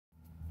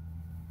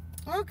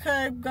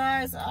Okay,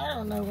 guys, I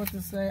don't know what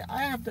to say.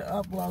 I have to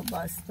upload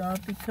my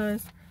stuff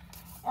because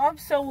I'm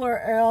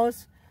somewhere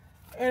else,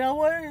 and I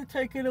wanted to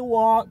take it a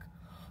walk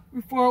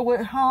before I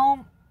went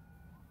home.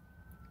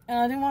 And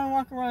I didn't want to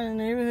walk around the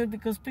neighborhood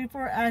because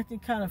people are acting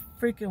kind of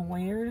freaking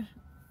weird,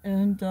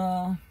 and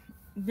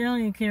they don't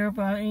even care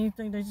about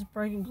anything. They're just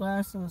breaking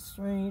glass in the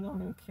street. Don't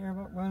even care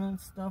about running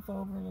stuff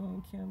over. They don't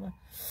even care about.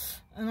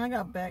 And I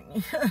got back.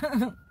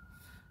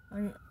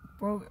 I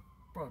broke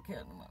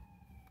head in my.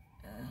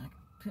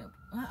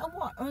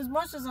 As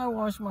much as I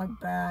wash my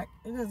back,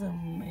 it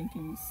doesn't make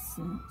any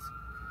sense.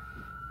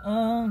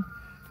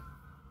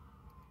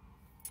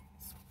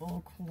 It's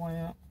bull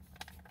crap.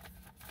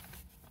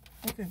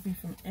 It could be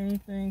from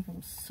anything,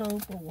 from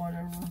soap or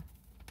whatever.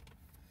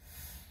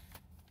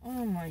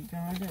 Oh my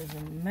God, it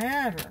doesn't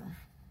matter.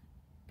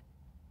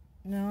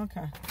 No,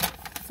 okay.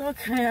 It's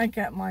okay, I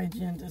got my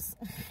agendas.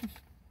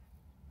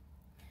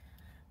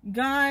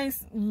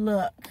 Guys,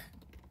 look.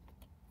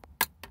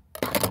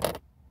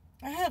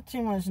 I had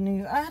too much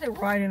news. I had to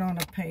write it on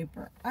a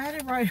paper. I had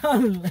to write it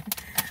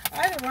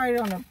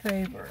on a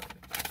paper.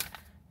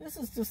 This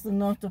is just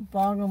enough to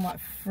boggle my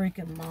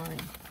freaking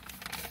mind.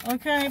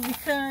 Okay,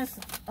 because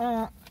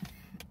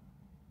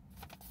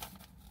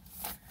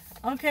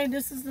okay,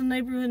 this is the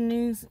neighborhood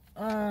news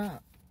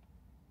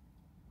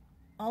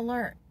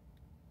alert.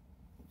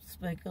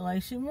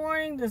 Speculation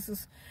warning.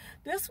 This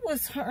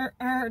was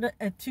heard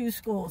at 2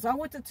 schools. I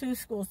went to 2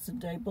 schools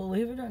today,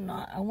 believe it or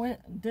not. I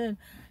did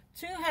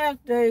 2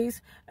 half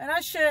days, and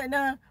I shouldn't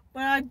have,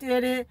 but I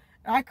did it.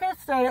 I could have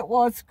stayed at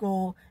one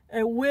school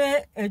and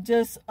went and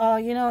just,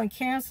 and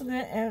canceled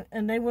it,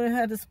 and they would have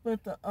had to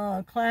split the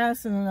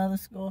class in another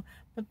school.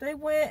 But they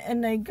went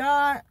and they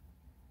got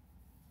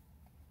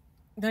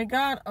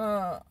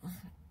a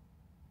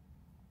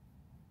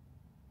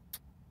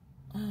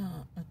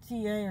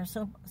TA or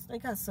something. They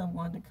got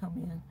someone to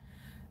come in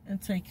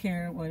and take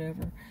care of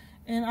whatever.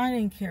 And I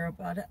didn't care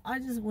about it. I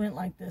just went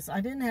like this.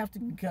 I didn't have to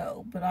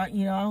go, but I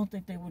don't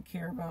think they would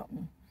care about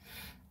me.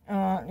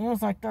 It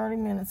was like 30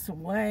 minutes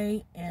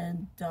away,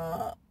 and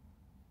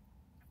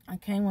I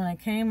came when I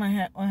came.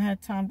 I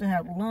had time to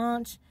have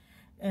lunch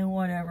and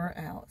whatever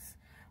else.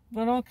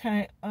 But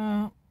okay,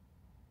 on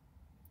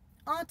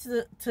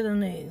to the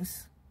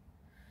news.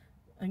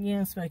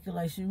 Again,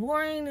 speculation.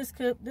 Warning, this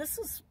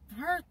is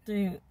her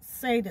to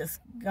say this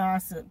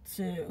gossip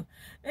too.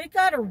 It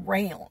got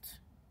around.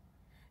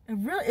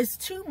 It's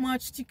too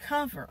much to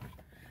cover.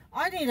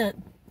 I need a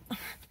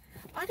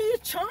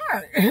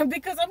chart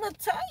because I'm gonna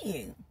tell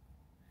you.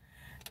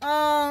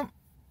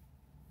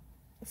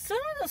 Some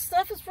of the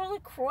stuff is really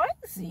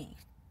crazy.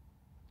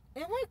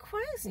 It went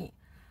crazy.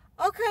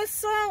 Okay,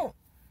 so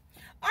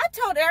I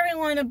told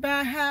everyone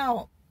about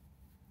how.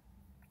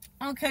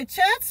 Okay,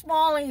 Chad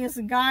Smalley is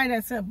a guy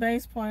that's a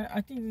bass player.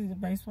 I think he's a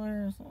bass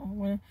player or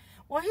something.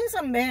 Well, he's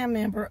a band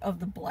member of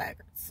the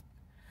Blaggards,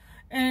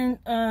 and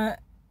I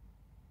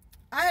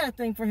had a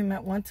thing for him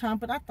at one time,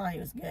 but I thought he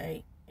was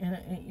gay.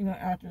 And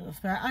after the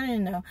fact, I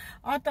didn't know.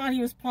 I thought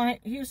he was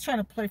trying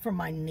to play for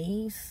my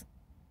niece,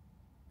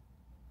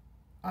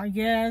 I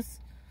guess.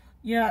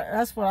 Yeah,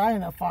 that's what I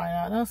ended up finding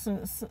out.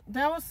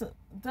 That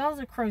was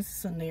a crazy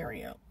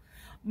scenario.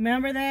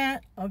 Remember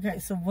that? Okay,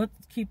 so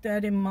keep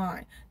that in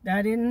mind.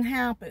 That didn't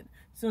happen.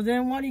 So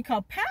then what he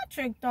called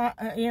Patrick thought,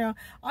 I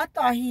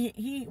thought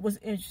he was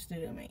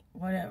interested in me,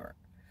 whatever.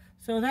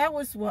 So that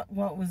was what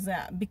was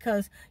that?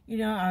 Because,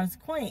 I was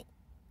queen.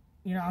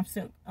 I'm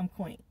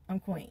queen.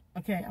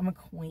 Okay, I'm a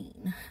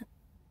queen.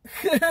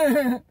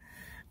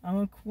 I'm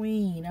a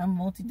queen. I'm a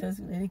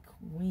multi-designated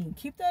queen.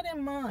 Keep that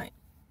in mind.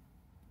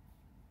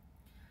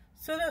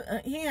 So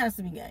he has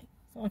to be gay.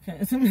 So,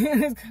 okay. So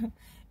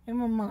in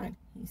my mind,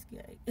 he's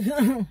gay.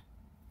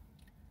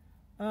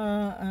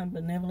 I'm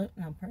benevolent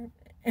and I'm perfect.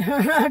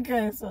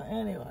 Okay, so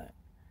anyway.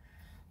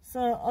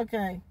 So,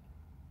 okay.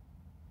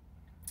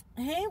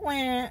 He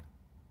went.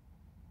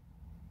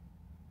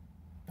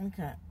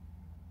 Okay.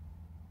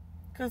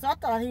 Because I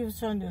thought he was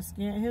trying to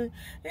skin.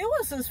 It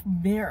was this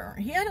mirror.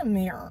 He had a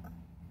mirror.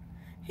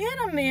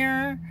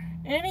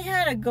 And he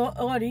had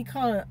what he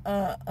called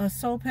a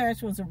soul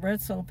patch. Was a red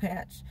soul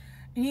patch.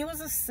 And he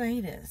was a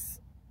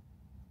sadist.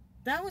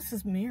 That was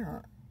his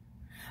mirror.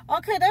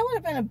 Okay, that would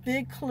have been a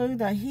big clue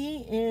that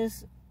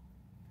he's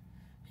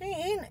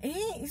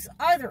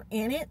either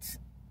in it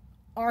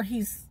or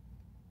he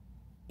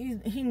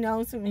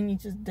knows him and he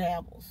just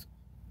dabbles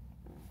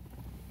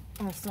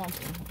or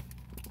something.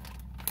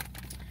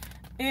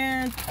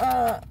 And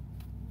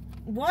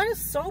what is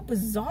so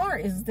bizarre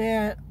is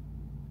that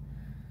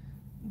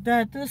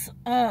this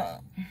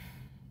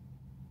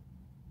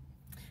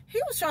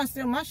he was trying to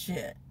steal my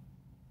shit.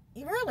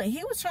 He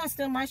was trying to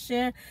steal my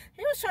shit.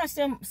 He was trying to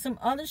steal some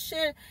other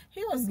shit.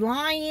 He was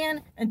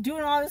lying and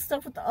doing all this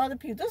stuff with the other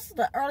people. This is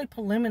the early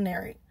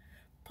preliminary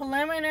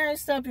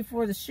stuff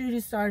before the shooting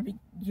started,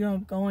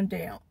 going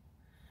down,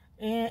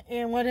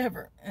 and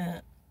whatever.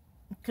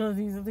 Because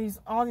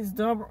all these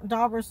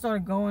daubers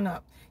started going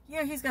up.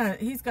 Yeah, he's got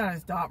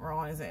his dauber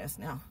on his ass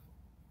now.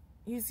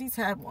 He's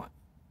had one.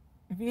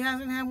 If he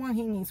hasn't had one,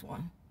 he needs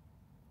one.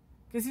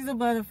 Because he's a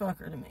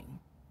motherfucker to me.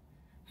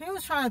 He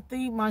was trying to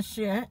thieve my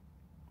shit.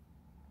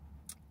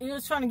 He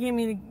was trying to get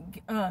me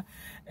to...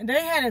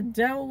 they had a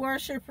devil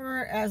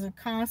worshiper as a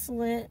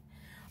consulate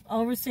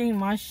overseeing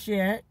my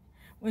shit,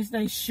 which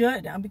they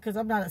should now because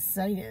I'm not a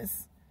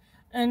sadist.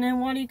 And then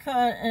what he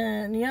cut,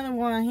 and the other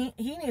one,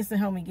 he needs to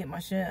help me get my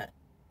shit.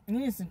 He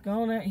needs to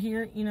go there,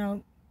 here, you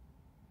know,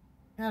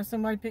 have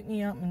somebody pick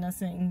me up and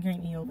that's it, and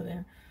get me over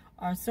there.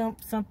 Or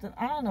something.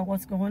 I don't know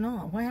what's going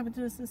on. What happened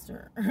to his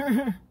sister?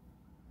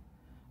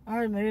 I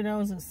heard maybe that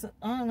was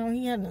I don't know,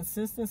 he had an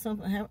assistant,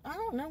 something happened. I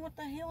don't know what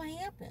the hell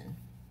happened.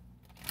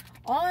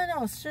 All I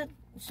know is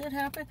shit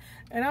happened.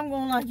 And I'm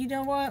going like, you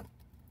know what?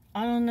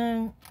 I don't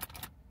know.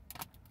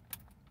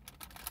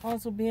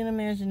 Also be in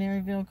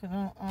Imaginary-ville because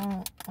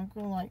I'm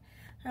going like,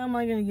 how am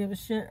I going to give a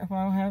shit if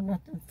I don't have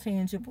nothing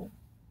tangible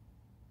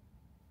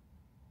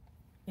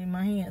in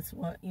my hands?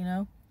 What, you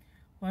know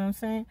what I'm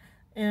saying?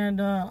 And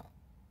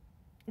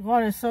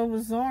what is so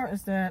bizarre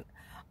is that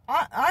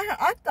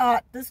I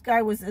thought this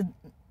guy was in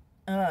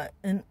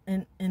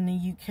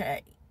the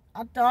UK.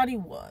 I thought he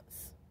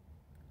was.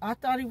 I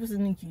thought he was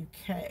in the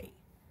UK.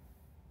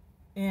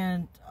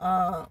 And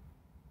I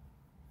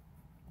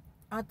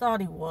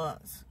thought he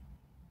was.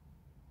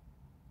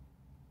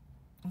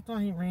 I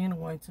thought he ran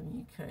away to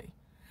the UK.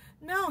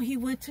 No, he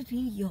went to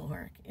New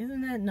York.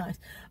 Isn't that nice?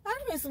 I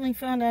recently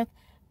found out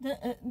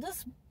that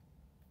this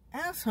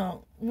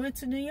asshole went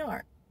to New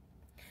York.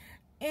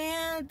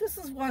 And this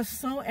is what's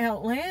so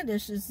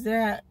outlandish is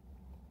that,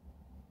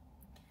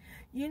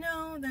 you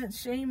know, that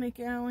Shane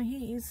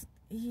McGowan,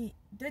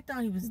 they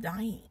thought he was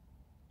dying.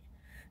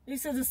 They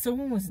said that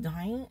someone was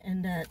dying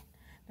and that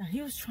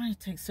he was trying to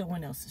take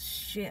someone else's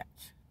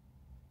shit.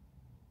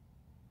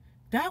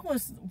 That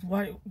was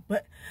what,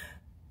 but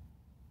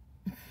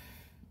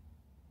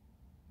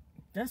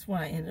that's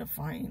what I ended up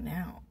finding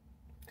out.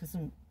 Because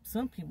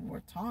some people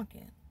were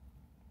talking.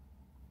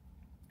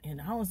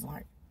 And I was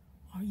like,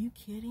 are you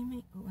kidding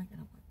me? Oh, I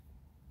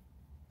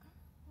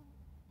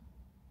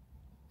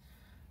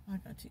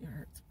got to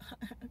hurts.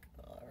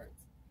 God,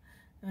 hurts.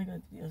 I got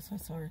to do this. I'm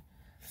sorry.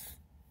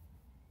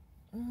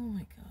 Oh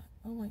my God.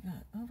 Oh my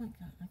God. Oh my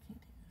God. I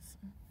can't do this.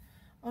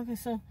 Okay,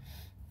 so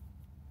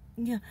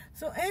yeah.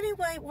 So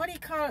anyway, what he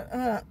called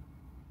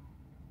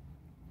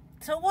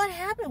so what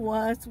happened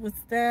was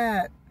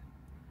that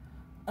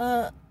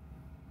yeah,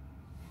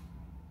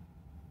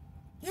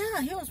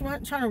 he was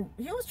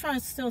trying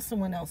to steal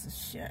someone else's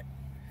shit.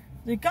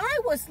 The guy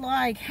was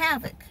like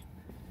havoc.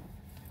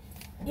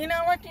 You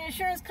know, like the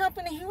insurance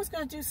company, he was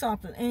going to do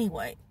something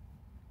anyway.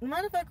 The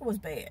motherfucker was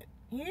bad.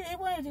 He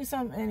wanted to do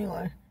something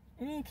anyway.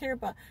 He didn't care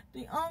about...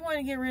 The only way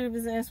to get rid of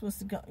his ass was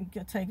to go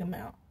take him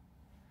out.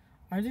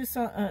 Or do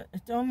something,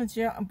 throw him in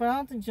jail. But I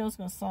don't think jail's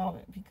going to solve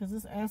it because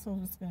this asshole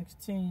was going to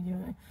continue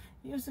doing it.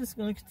 He was just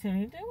going to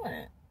continue doing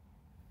it.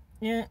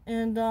 Yeah,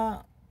 and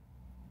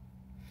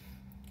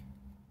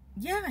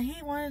yeah,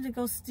 he wanted to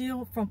go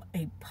steal from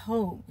a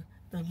Pogue.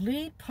 The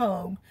lead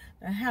Pogue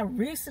that had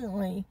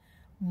recently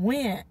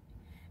went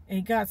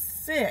and got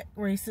sick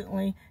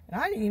recently.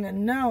 And I didn't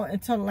even know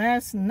until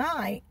last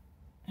night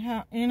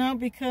how, you know,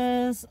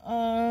 because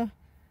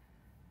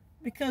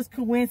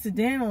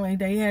coincidentally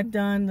they had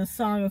done the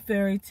song of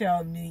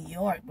Fairytale in New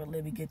York. But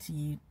let me get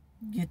to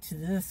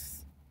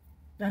this.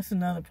 That's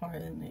another part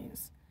of the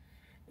news.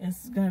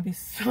 It's going to be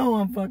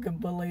so unfucking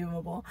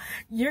believable.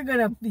 You're going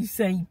to be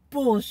saying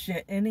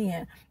bullshit in the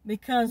end.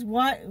 Because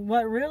what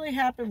really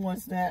happened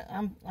was that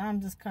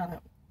I'm just kind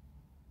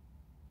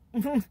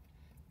of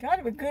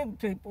be good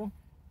people.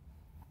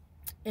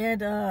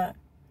 And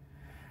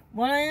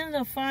what I ended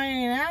up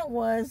finding out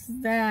was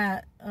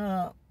that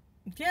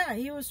yeah,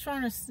 he was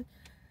trying to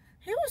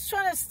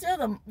steal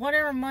them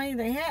whatever money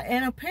they had.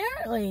 And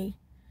apparently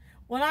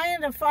what I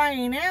ended up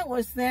finding out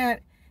was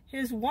that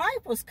his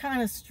wife was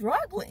kind of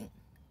struggling.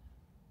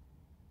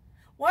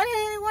 Why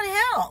didn't anyone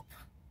help?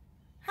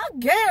 How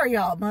dare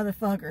y'all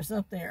motherfuckers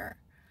up there?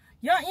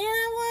 Y'all, you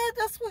know what?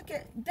 That's what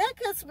that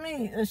gets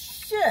me the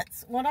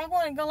shits. When I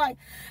want to go like,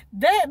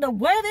 the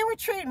way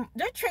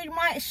they're treating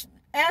my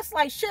ass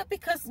like shit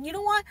because, you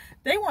know what?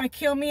 They want to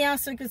kill me out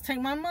so they can take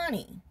my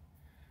money.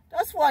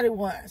 That's what it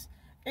was.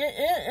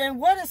 And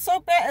what is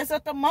so bad is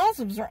that the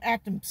Muslims are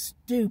acting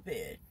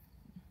stupid.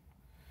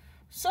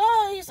 So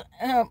these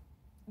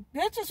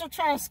bitches are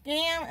trying to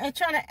scam and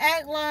trying to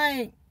act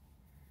like,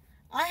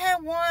 I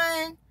had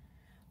one,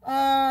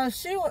 I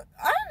don't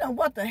know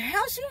what the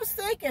hell she was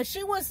thinking.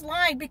 She was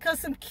like,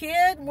 because some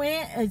kid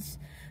went and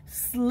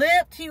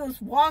slipped, he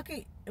was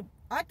walking,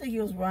 I think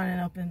he was running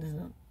up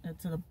into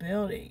the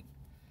building.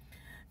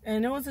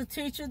 And there was a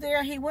teacher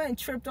there, he went and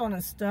tripped on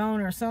a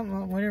stone or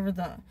something, whatever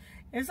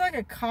it's like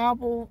a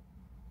cobble,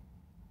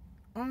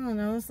 I don't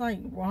know, it's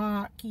like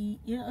rocky,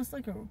 you know, it's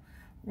like a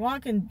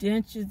rock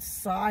indented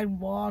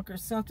sidewalk or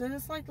something.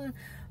 It's like,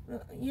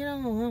 you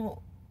know, a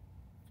little...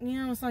 You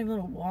know, it's like a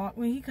little walk. I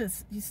mean,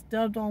 he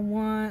stubbed on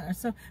one or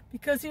something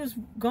because he was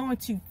going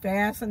too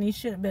fast and he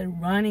should have been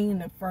running in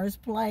the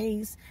first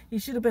place. He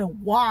should have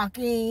been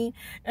walking.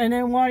 And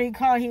then what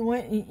he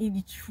went,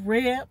 he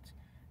tripped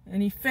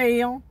and he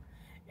fell.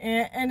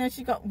 And then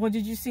she go, well,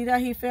 did you see that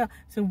he fell?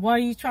 So what are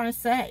you trying to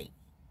say?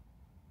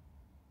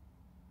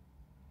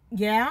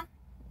 Yeah?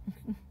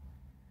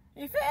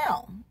 He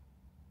fell.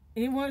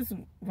 He was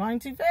running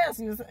too fast.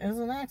 It was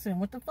an accident.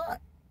 What the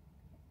fuck?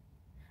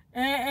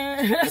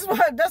 And that's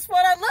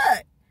what I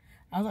looked.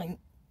 I was like,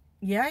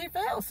 yeah, he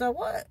fell. So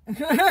what?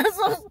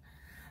 So,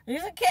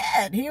 he's a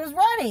kid. He was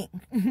running.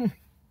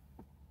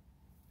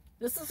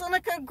 This is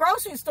like a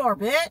grocery store,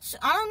 bitch.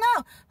 I don't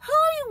know. Who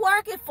are you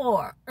working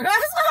for?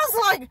 That's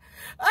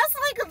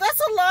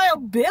a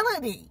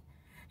liability.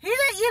 He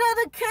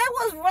didn't, the kid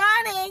was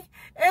running,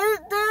 and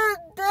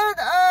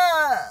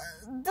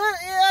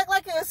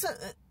like it's,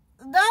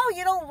 no,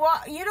 you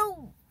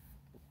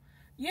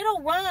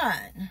don't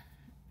run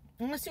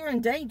unless you're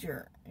in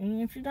danger.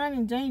 And if you're not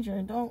in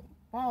danger, don't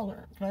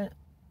bother. But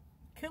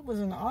the kid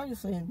wasn't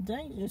obviously in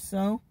danger,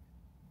 so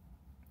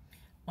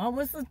what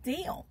was the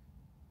deal?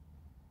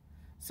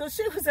 So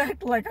she was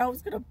acting like I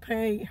was going to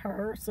pay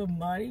her some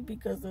money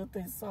because if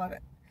they saw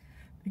that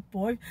big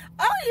boy.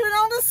 I don't even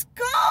own the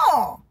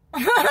skull.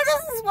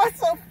 This is what's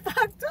so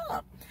fucked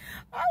up.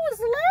 I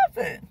was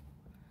laughing.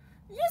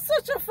 You're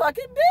such a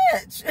fucking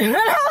bitch. And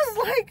I was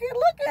like,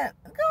 look,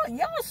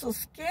 y'all are so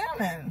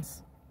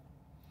scammings.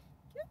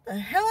 Get the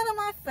hell out of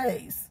my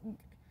face.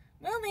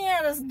 Let me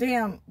at this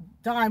damn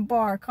dime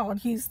bar called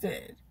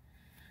Houston.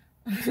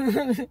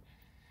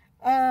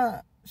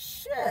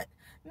 Shit.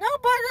 No,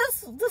 but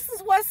this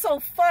is what's so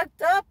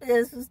fucked up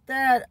is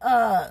that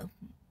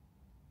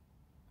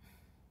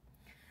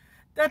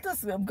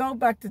this go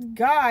back to the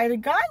guy. The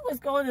guy was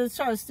going to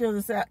try to steal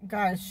this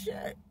guy's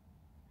shit.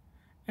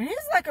 And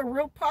he's like a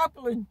real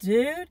popular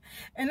dude.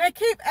 And they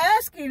keep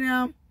asking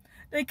him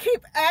if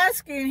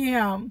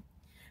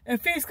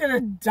he's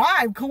gonna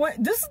die.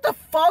 This is the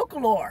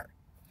folklore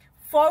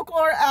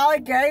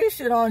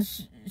allegation on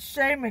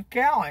Shane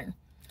McGowan.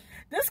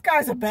 This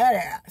guy's a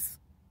badass.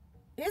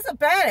 He's a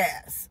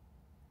badass.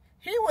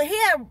 He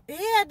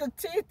had the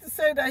teeth to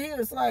say that he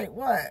was like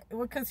what?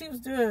 Because he was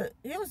doing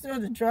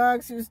the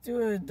drugs, he was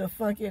doing the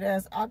fucking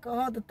ass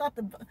alcohol. The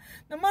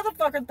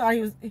motherfucker thought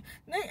he was.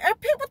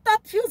 People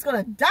thought he was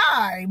gonna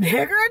die,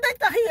 nigga. They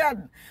thought he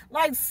had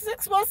like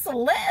 6 months to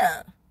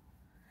live,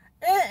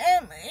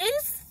 and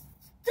he's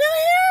still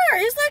here.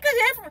 He's like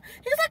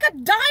a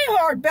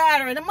diehard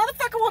battery. The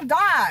motherfucker will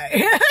die.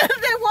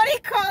 Then what he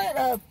call it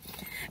up?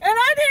 And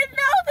I didn't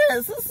know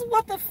this. This is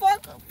what the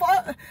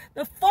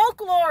the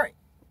folklore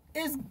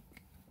is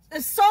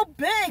so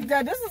big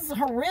that this is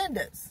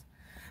horrendous.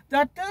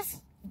 Get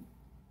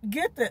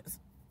this.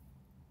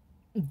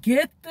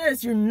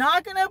 You're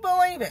not gonna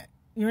believe it.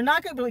 You're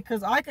not gonna believe,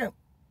 because I can,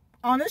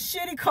 on this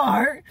shitty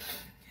card,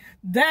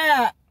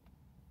 that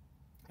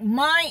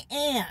my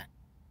aunt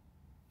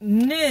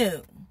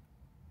knew.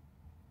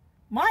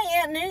 My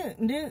aunt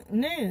knew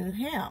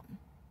him.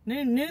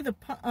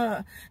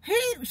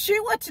 She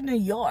went to New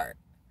York.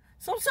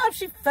 Sometimes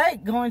she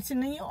faked going to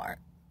New York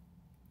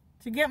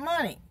to get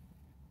money.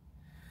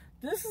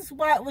 This is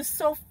what was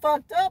so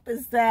fucked up,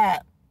 is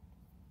that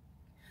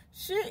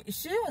she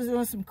was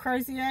doing some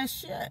crazy ass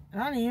shit,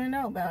 and I didn't even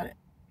know about it.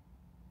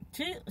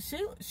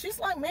 She's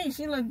like me.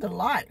 She lived her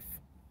life.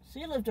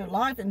 She lived her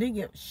life and didn't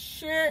give a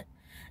shit,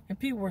 and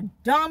people were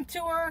dumb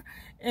to her,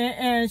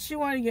 and she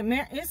wanted to get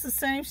married. It's the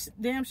same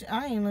damn shit.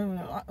 I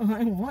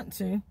didn't want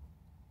to.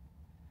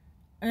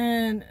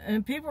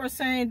 And people are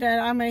saying that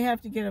I may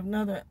have to get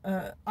another,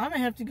 I may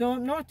have to go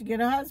up north to get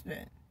a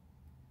husband.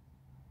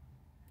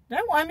 They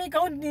want me to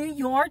go to New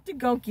York to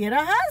go get a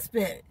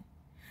husband.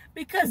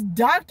 Because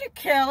Dr.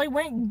 Kelly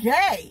went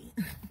gay.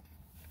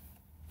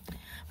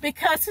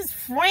 Because his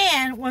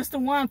friend was the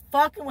one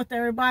fucking with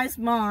everybody's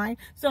mind.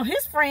 So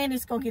his friend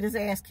is going to get his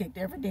ass kicked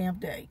every damn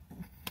day.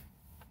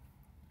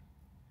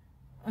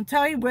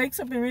 Until he wakes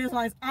up and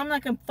realizes, I'm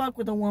not going to fuck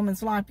with a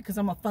woman's life because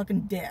I'm a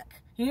fucking dick.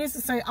 He needs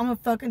to say, I'm a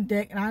fucking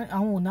dick, and I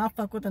will not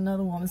fuck with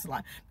another woman's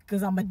life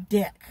because I'm a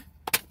dick.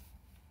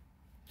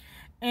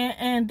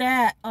 And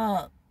that,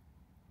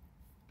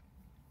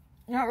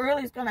 what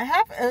really is going to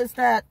happen is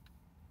that,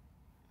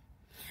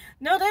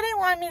 no, they didn't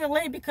want me to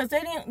leave because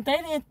they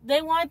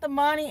wanted the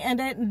money, and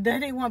they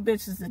didn't want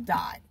bitches to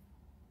die.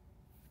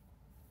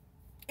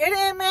 It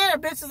didn't matter,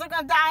 bitches are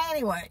going to die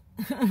anyway.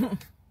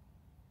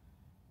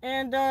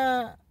 And,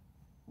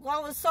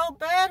 what was so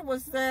bad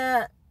was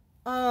that,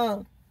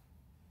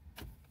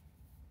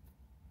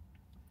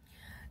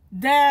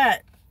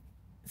 that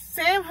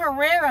Sam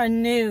Herrera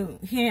knew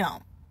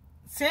him.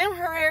 Sam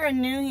Herrera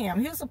knew him.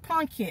 He was a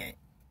punk kid.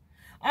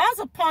 I was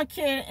a punk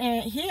kid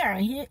in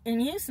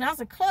Houston. I was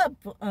a club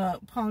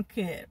punk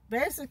kid.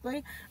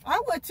 Basically,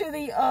 I went to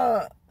the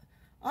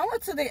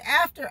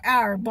after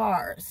hour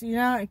bars,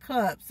 and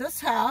clubs. That's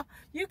how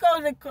you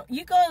go to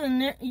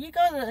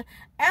the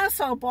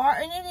asshole bar,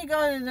 and then you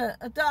go to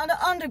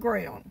the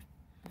underground.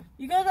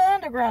 You go to the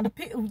underground,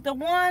 the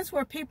ones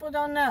where people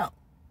don't know.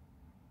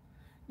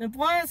 The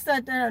ones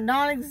that are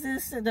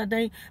non-existent, that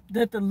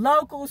the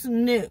locals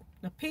knew,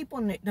 the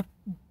people knew,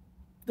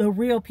 the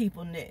real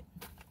people knew,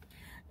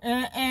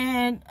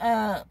 and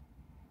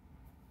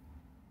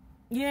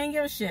you didn't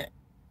give a shit.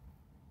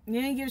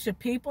 You didn't give a shit.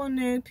 People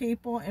knew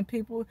people, and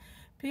people,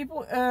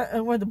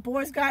 where the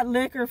boys got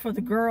liquor for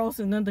the girls,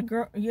 and then the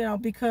girl, you know,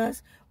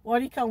 because what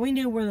do you call? We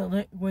knew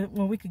where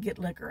we could get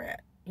liquor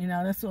at. You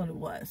know, that's what it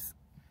was.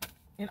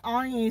 In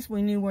Orleans,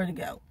 we knew where to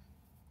go.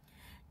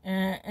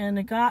 And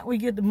the guy, we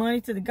get the money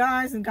to the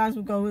guys, and guys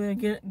would go there and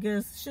get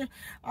us shit.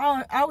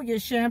 I would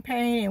get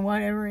champagne and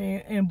whatever,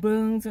 and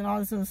boons and all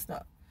this other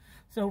stuff.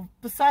 So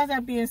besides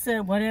that being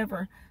said,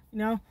 whatever, you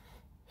know,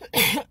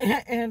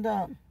 and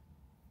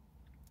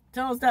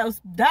so that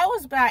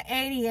was about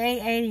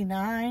 88,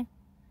 89,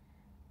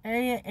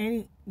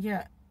 80,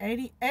 yeah,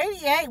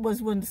 88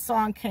 was when the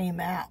song came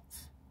out.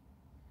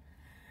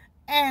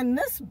 And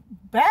this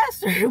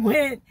bastard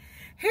went.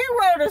 He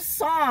wrote a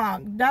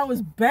song that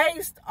was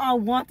based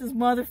on what this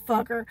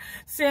motherfucker,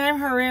 Sam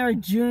Herrera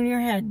Jr.,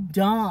 had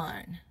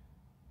done.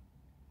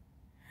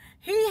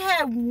 He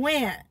had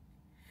went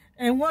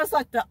and was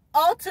like the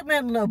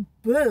ultimate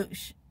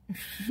labouche.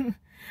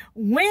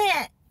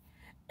 Went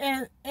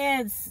and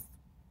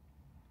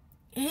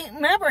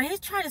remember, he's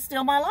trying to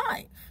steal my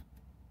life.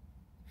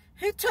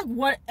 He took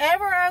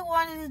whatever I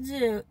wanted to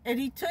do, and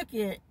he took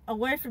it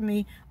away from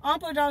me,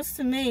 unbeknownst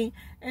to me.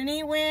 And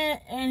he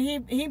went and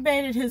he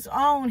made it his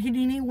own.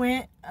 He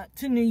went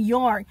to New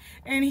York,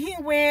 and he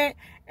went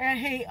and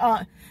he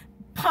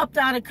popped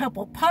out a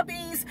couple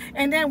puppies,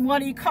 and then what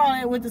do you call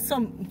it, with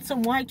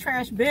some white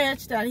trash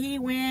bitch that he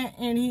went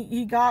and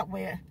he got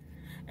with.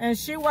 And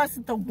she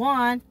wasn't the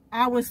one,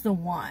 I was the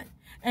one.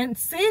 And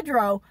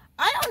Cedro,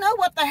 I don't know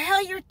what the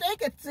hell you're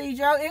thinking,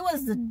 Cedro. It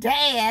was the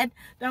dad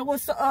that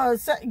was so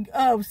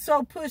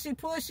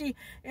pushy,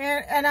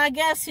 and I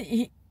guess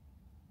they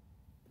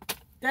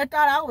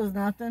thought I was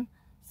nothing,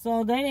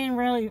 so they didn't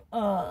really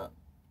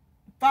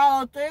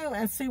follow through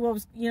and see what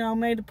was, you know,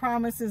 made the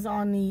promises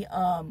on the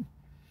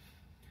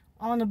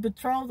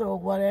betrothal or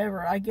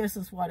whatever. I guess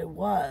is what it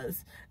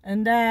was,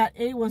 and that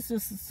it was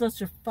just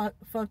such a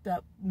fucked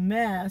up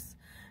mess,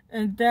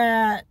 and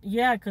that,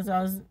 yeah, because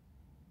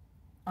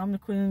I'm the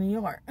queen of New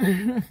York.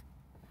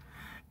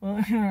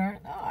 Well, you're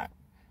not.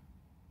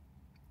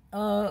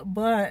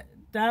 But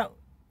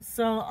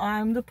so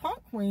I'm the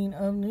punk queen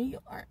of New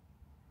York.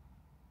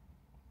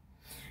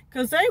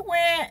 Because they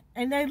went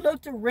and they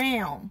looked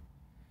around.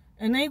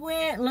 And they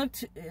went and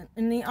looked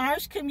in the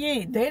Irish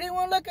community. They didn't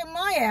want to look at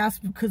my ass.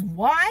 Because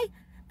why?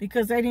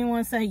 Because they didn't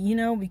want to say, you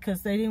know,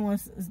 because they didn't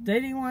want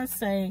to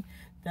say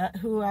that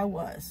who I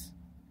was.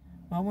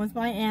 What was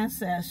my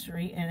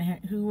ancestry,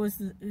 and who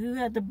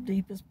had the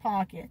deepest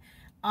pocket?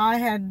 I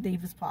had the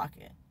deepest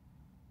pocket.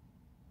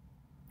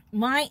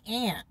 My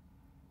aunt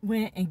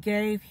went and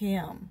gave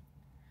him.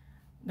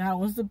 That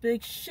was the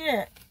big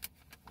shit.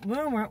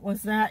 Rumor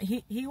was that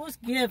he was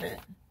given,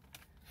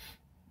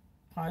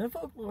 part of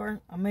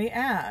folklore, I may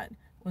add,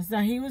 was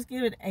that he was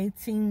given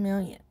 18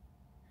 million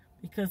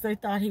because they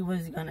thought he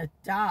was gonna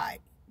die.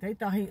 They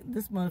thought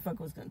this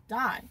motherfucker was gonna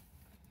die.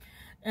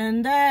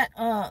 And that,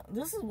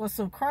 this is what's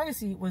so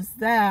crazy, was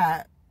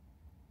that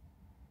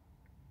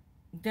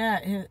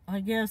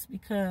I guess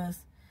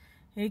because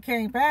he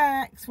came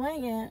back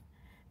swinging,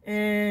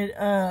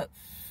 and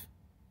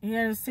he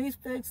had his teeth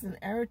fixed and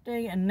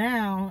everything, and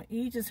now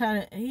he just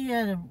had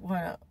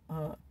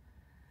a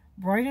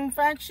brain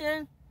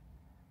infection,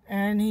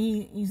 and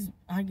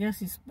I guess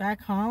he's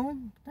back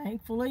home,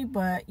 thankfully.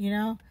 But you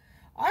know,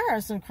 I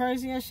heard some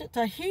crazy ass shit.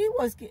 So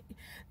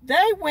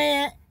they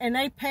went and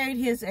they paid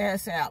his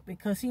ass out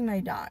because he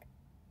may die.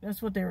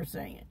 That's what they were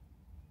saying.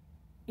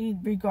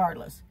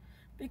 Regardless.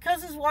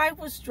 Because his wife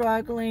was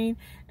struggling,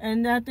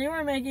 and that they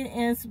were making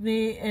ends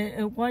meet,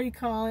 and what do you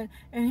call it,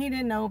 and he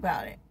didn't know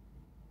about it.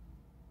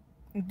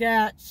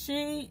 That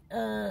she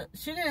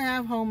didn't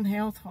have home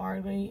health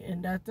hardly,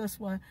 and that's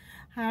what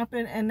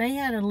happened. And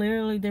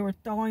they were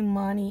throwing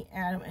money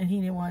at him, and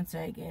he didn't want to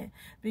take it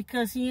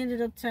because he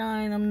ended up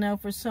telling them, no,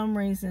 for some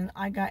reason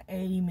I got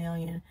 80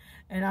 million,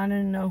 and I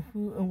didn't know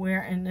who or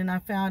where. And then I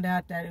found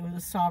out that it was a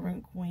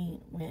sovereign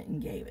queen went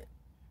and gave it.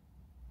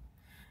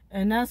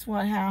 And that's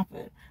what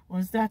happened,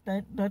 was that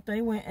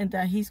they went, and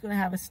that he's going to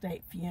have a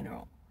state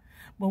funeral.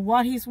 But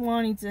what he's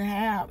wanting to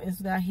have is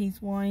that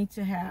he's wanting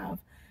to have,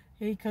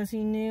 because he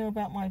knew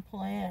about my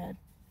plaid.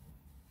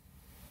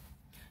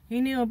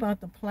 He knew about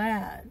the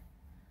plaid.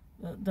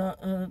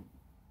 The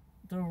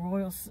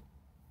royal,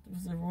 it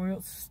was the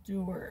royal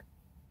steward.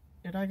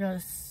 And I got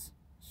a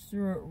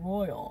Stewart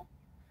Royal,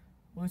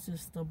 which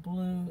is the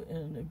blue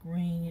and the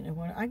green and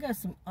what. I got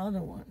some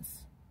other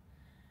ones.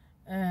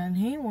 And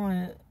he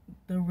wanted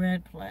the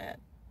red plaid.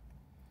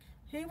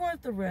 He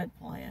wanted the red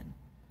plaid.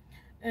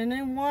 And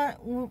then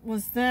what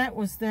was that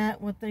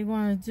what they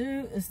want to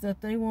do is that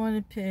they want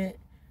to pit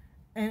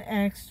an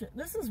extra.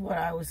 This is what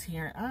I was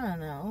hearing. I don't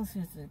know. Let's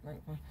just say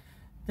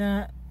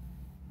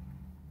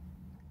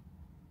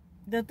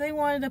that they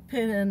wanted to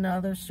pit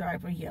another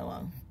stripe of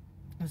yellow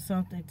or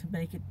something to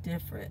make it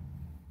different,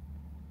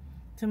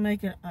 to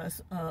make it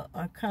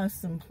a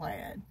custom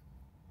plaid,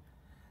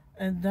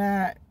 and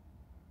that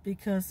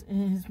because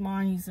in his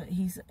mind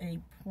he's a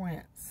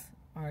prince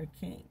or a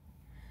king,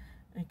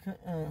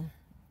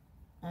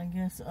 I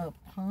guess a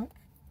punk.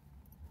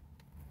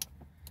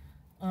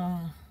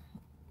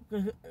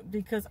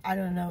 because I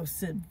don't know what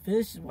Sid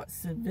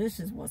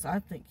Vicious was. I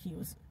think he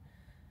was.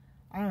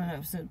 I don't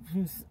know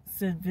who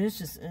Sid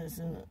Vicious is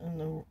in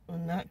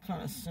that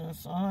kind of sense.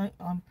 So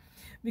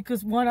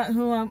because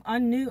I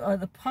knew are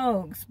the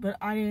Pogues, but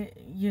I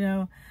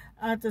didn't,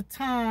 at the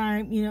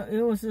time,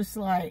 it was just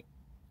like,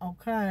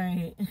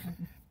 okay,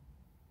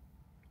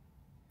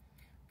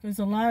 because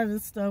a lot of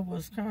this stuff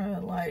was kind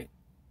of like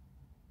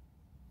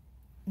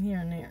here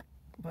and there,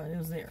 but it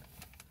was there.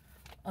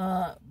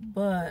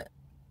 But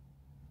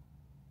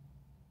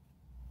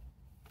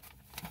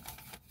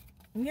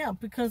yeah,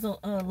 because a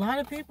lot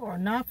of people are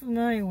not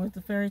familiar with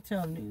the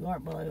Fairytale of New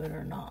York, believe it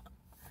or not.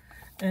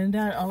 And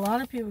that a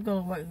lot of people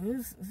go, wait,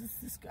 who's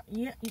this guy?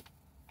 Yeah,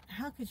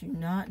 how could you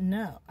not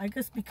know? I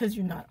guess because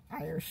you're not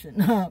Irish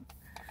enough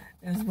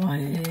is what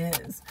it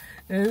is.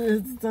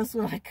 That's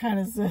what I kind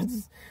of said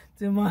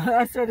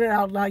I said it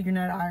out loud, you're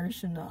not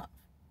Irish enough.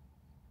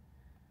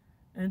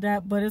 And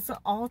but it's an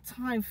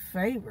all-time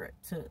favorite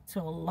to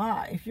a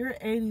lot. If you're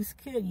an 80s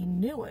kid, you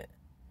knew it.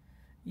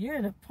 You're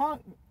in a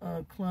punk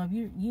club,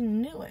 you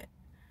knew it.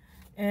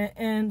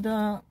 And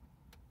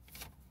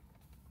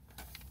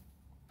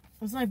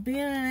it's like being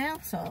an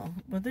asshole.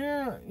 But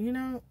they're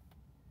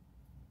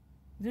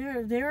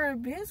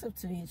abusive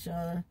to each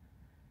other.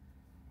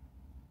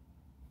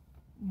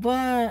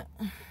 But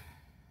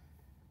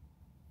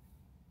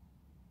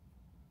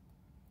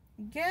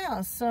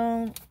yeah,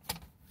 so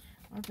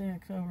I think I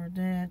covered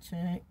that.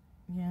 Check.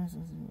 Yes,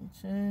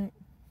 check.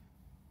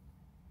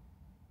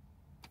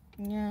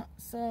 Yeah,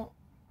 so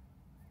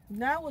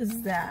that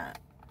was that.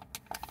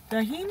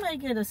 That he may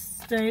get a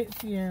state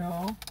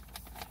funeral.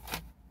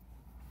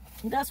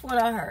 That's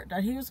what I heard.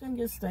 That he was going to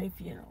get a state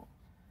funeral.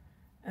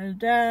 And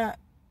that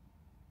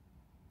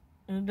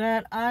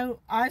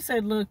I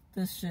said, look,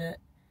 this shit.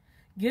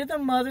 Give the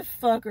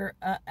motherfucker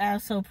an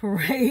asshole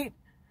parade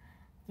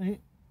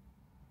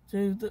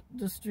to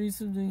the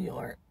streets of New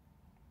York.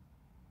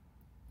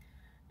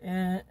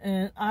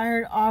 And I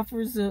heard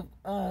offers of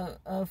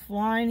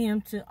flying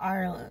him to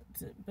Ireland,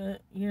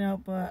 but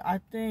I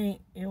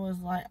think it was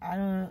like, I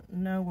don't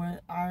know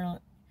where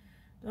Ireland.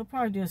 They'll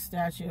probably do a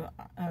statue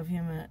of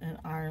him in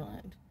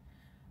Ireland.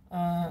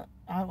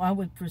 I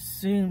would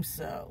presume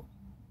so,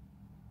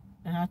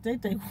 and I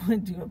think they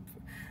would do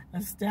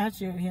a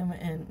statue of him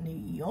in New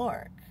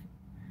York.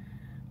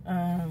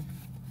 I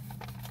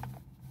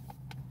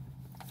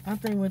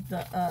think with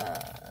the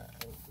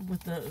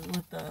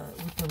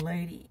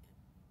lady.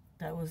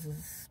 That was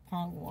his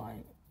punk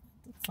wife,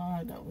 the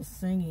song that was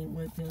singing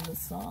with him the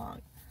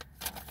song.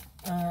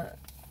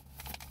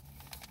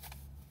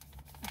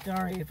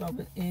 Sorry if I'm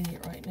an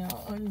idiot right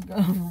now. I just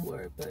got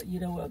over it, but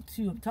you know what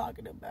I'm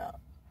talking about.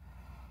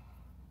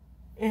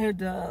 And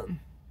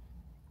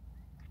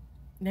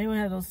they would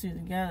have those two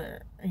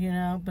together,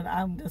 but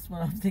that's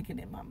what I'm thinking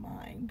in my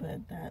mind.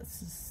 But that's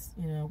just,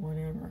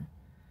 whatever.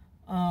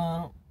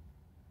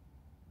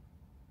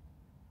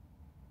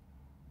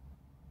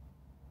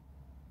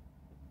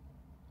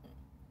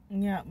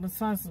 Yeah,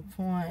 besides the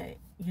point,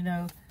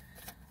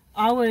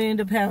 I would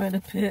end up having to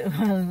put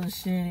one of the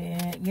shit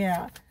in.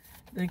 Yeah,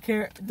 the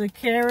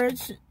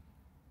carriage,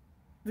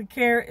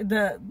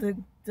 the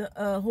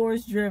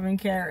horse-driven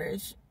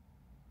carriage,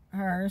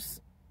 hearse,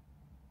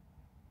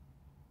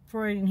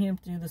 parading him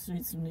through the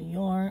streets of New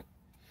York.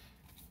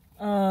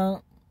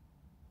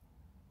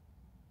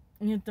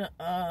 Get the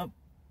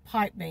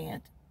pipe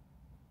band,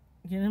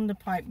 get him the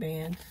pipe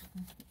band,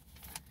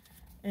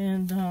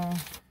 and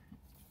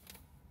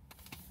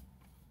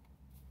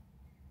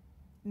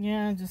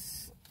yeah,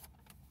 just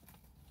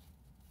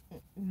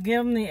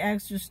give them the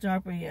extra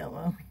stripe of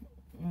yellow.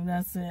 And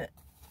that's it.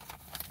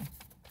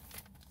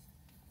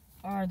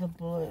 Or the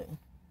blue.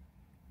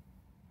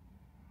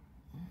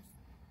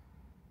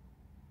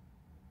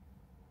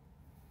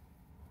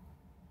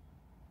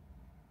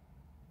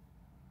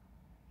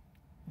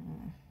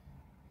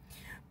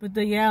 But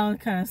the yellow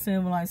kind of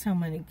symbolizes how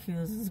many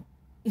kills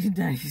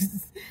that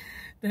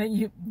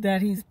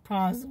he's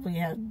possibly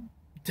had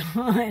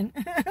done.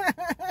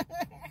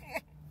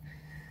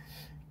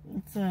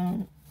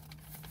 So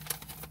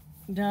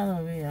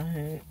that'll be a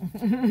hit.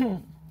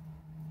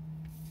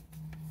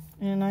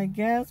 And I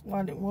guess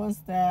what it was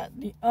that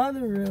the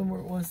other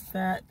rumor was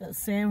that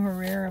Sam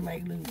Herrera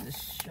may lose his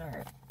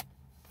shirt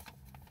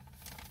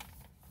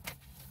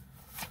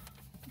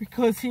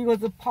because he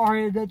was a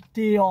part of the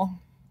deal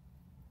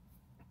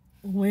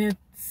with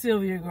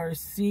Sylvia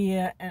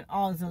Garcia and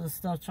all this other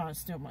stuff trying to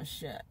steal my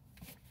shit.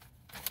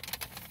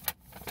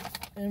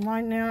 And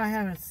right now I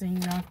haven't seen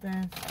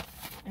nothing.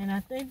 And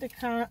I think the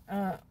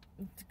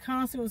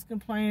consul was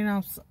complaining.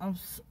 I'm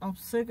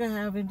sick of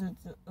having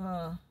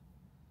to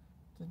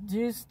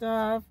do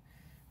stuff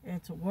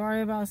and to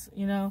worry about,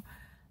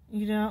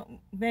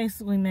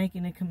 basically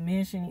making a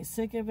commission. He's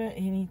sick of it,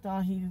 and he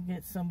thought he could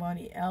get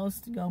somebody else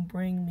to go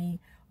bring me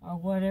or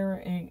whatever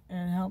and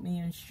help me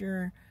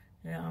ensure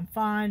that I'm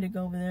fine to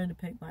go over there to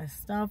pick my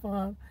stuff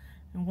up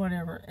and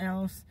whatever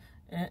else.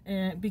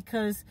 And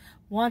because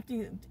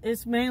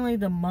it's mainly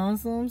the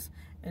Muslims,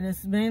 And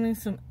it's mainly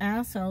some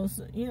assholes.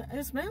 You know,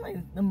 it's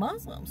mainly the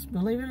Muslims,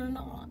 believe it or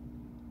not.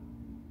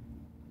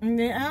 And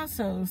the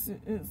assholes,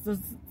 it's the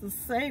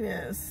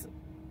sadists,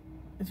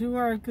 who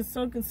are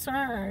so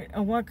concerned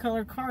of what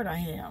color card I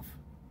have.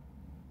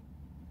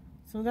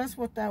 So that's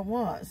what that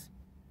was.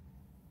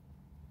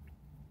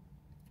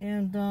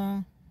 And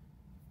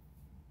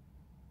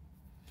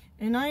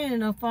I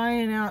ended up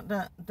finding out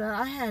that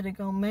I had to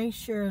go make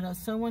sure that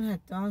someone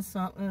had done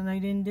something and they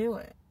didn't do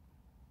it.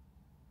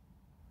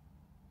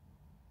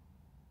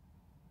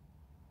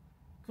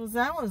 Because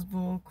that was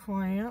bull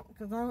crap.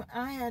 Because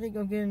I had to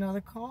go get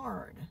another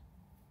card.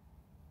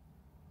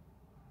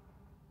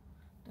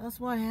 That's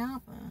what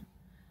happened.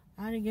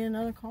 I had to get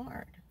another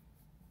card.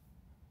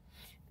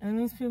 And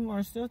these people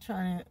are still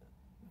trying to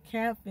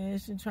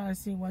catfish and try to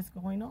see what's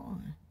going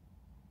on.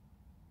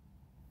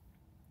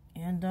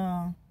 And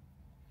it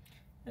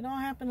all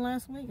happened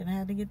last week, and I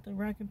had to get the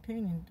rec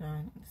opinion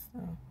done.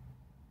 So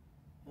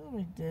it was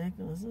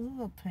ridiculous. This is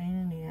a pain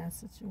in the ass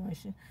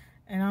situation.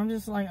 And I'm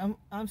just like,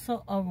 I'm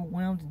so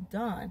overwhelmed and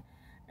done.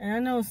 And I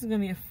know this is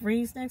going to be a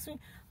freeze next week.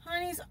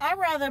 Honeys, I'd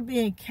rather be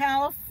in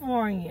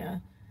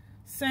California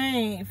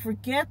saying,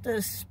 forget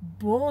this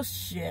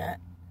bullshit,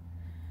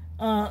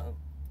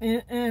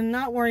 and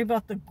not worry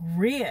about the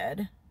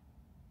grid.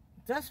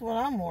 That's what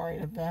I'm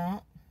worried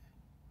about.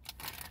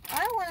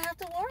 I don't want to have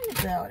to worry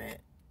about it.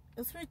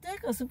 It's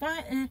ridiculous. If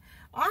I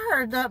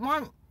heard that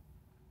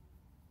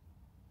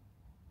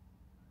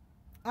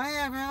I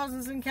have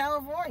houses in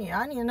California.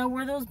 I need to know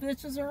where those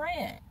bitches are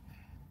at.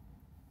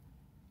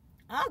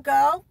 I'll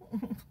go.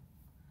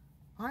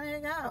 I need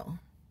to go.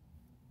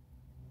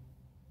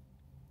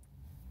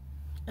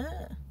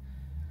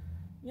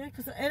 Yeah,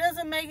 because it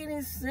doesn't make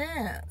any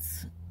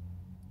sense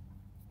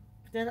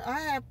that I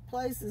have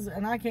places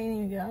and I can't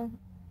even go.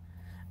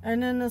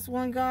 And then this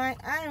one guy,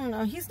 I don't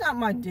know. He's not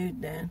my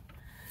dude then.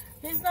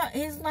 He's not.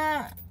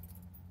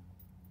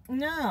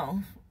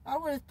 No. I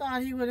would have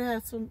thought he would have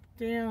had some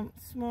damn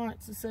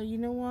smarts to say, you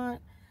know what?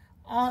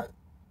 I'll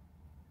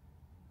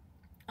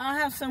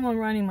have someone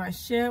running my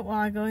shit while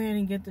I go ahead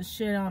and get the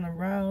shit on the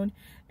road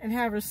and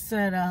have her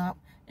set up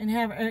and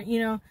have her, you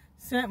know,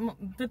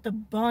 put the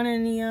bun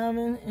in the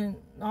oven and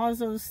all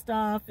this other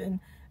stuff and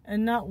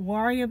not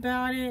worry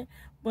about it.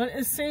 But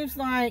it seems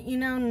like, you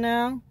know,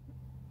 no.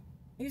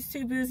 He's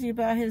too busy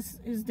about his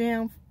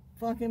damn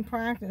fucking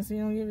practice. He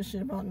don't give a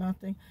shit about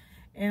nothing.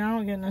 And I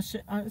don't get no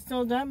shit.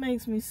 So that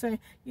makes me say,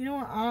 you know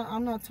what,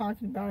 I'm not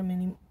talking about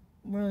him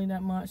really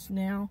that much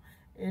now.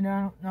 And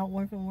I'm not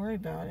working to worry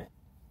about it.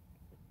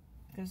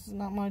 Because it's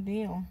not my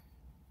deal.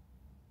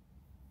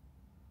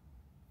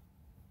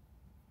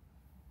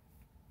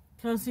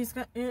 Because he's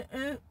got,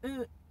 I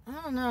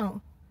don't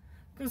know.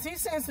 Because he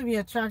seems to be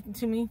attracted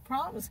to me.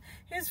 Promise.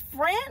 His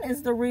friend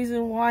is the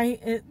reason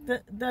why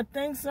that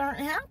things aren't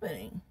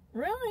happening.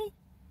 Really?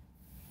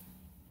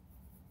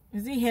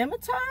 Is he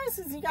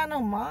hypnotized? Has he got no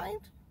mind?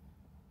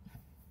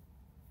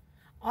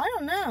 I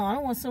don't know. I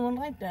don't want someone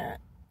like that.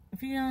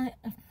 If you don't...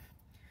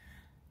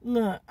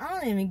 Look, I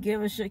don't even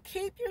give a shit.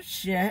 Keep your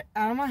shit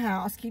out of my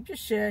house. Keep your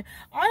shit.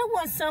 I don't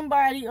want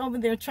somebody over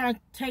there trying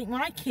to take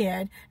my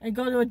kid and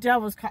go to a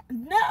devil's car.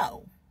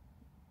 No.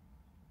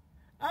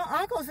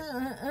 Uncle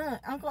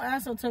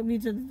Asshole took me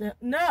to the...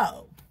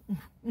 No.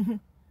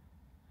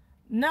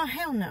 No,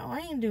 hell no. I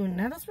ain't doing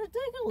that. That's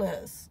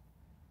ridiculous.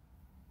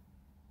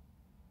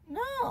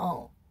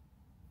 No.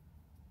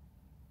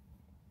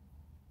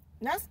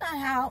 That's not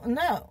how...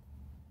 No.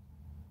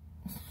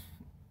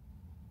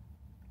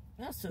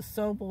 That's just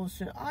so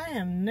bullshit. I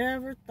have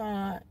never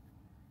thought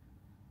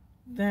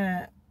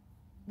that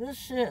this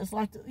shit is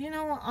like... You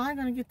know what? I'm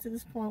going to get to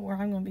this point where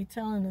I'm going to be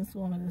telling this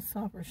woman to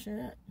stop her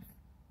shit.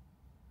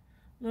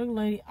 Look,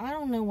 lady, I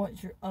don't know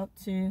what you're up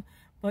to,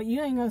 but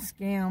you ain't going to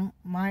scam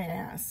my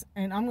ass.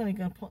 And I'm going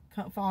to go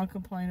file a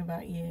complaint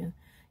about you.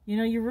 You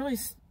know, you're really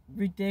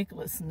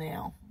ridiculous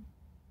now.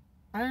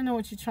 I don't know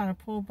what you're trying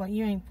to pull, but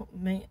you're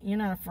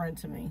not a friend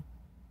to me.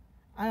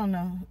 I don't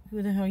know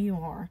who the hell you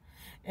are.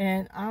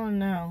 And I don't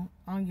know.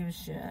 I don't give a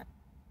shit.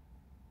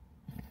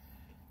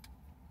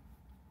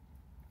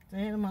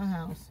 Stay out of my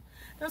house.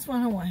 That's why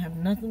I don't want to have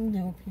nothing to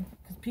do with people.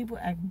 Because people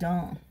act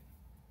dumb.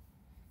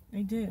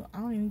 They do. I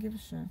don't even give a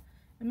shit.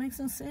 It makes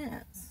no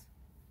sense.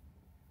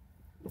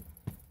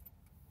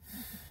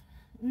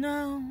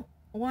 No.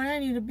 What I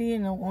need to be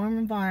in a warm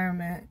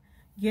environment,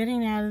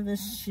 getting out of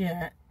this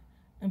shit,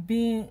 and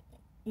being,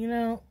 you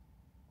know,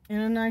 in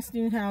a nice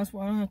new house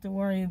where I don't have to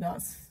worry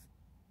about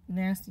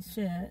nasty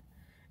shit,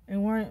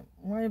 and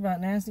worry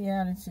about nasty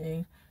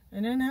attitude,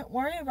 and then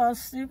worry about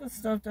stupid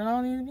stuff that I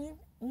don't need to be,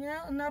 you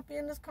know, and not be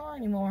in this car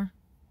anymore.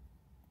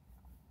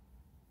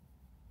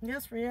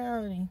 That's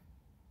reality.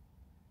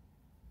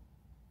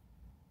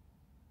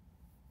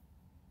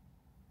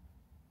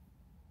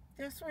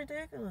 That's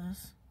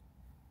ridiculous.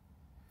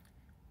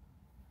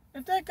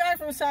 If that guy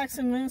from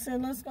Saxon Moon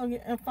said, let's go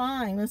get,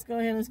 fine, let's go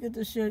ahead, let's get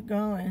this shit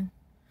going.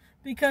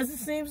 Because it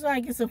seems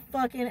like it's a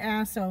fucking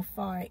asshole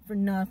fight for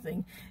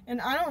nothing.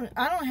 And I don't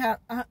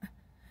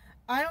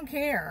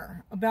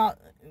care about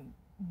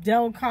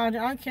devil conjure.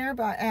 I don't care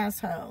about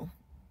asshole.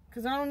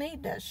 Because I don't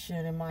need that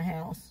shit in my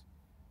house.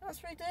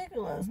 That's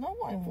ridiculous.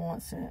 Nobody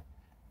wants it.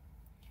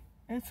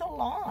 It's a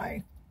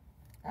lie.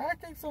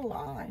 Everything's a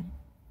lie.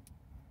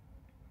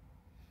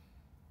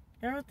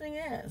 Everything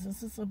is.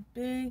 This is a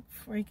big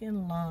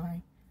freaking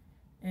lie.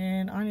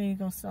 And I need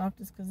to go stop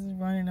this because it's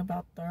running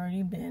about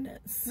 30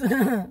 minutes.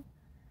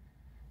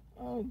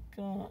 Oh,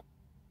 God.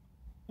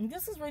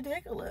 This is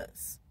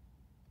ridiculous.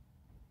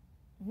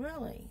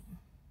 Really.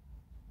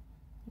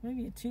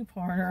 Maybe a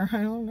two-parter.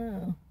 I don't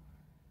know.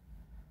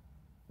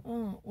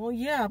 Oh, well,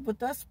 yeah, but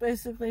that's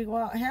basically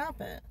what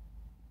happened.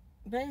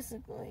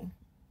 Basically.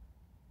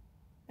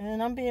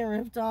 And I'm being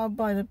ripped off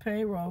by the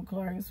payroll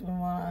clerks from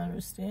what I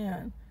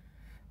understand.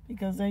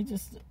 Because they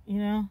just, you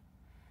know,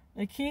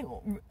 they keep,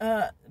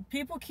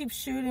 people keep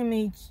shooting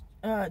me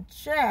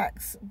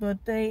checks,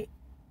 but they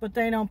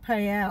don't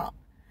pay out.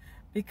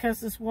 Because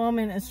this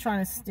woman is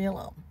trying to steal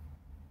them.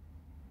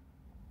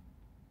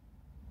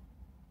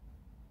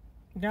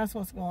 That's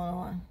what's going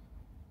on.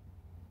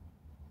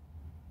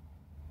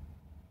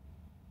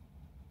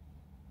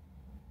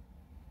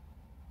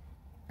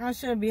 I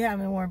shouldn't be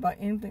having to worry about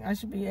anything. I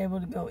should be able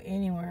to go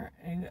anywhere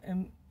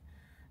and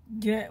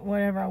get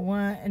whatever I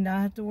want and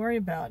not have to worry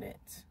about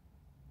it.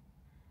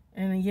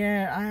 And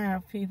yeah, I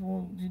have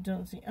people who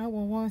don't say, oh,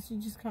 well, why don't you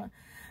just call?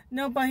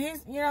 No, but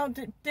he's, you know,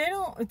 they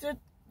don't,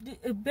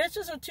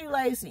 bitches are too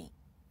lazy.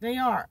 They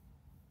are.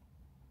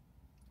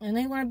 And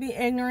they want to be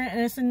ignorant,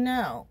 and it's a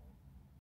no.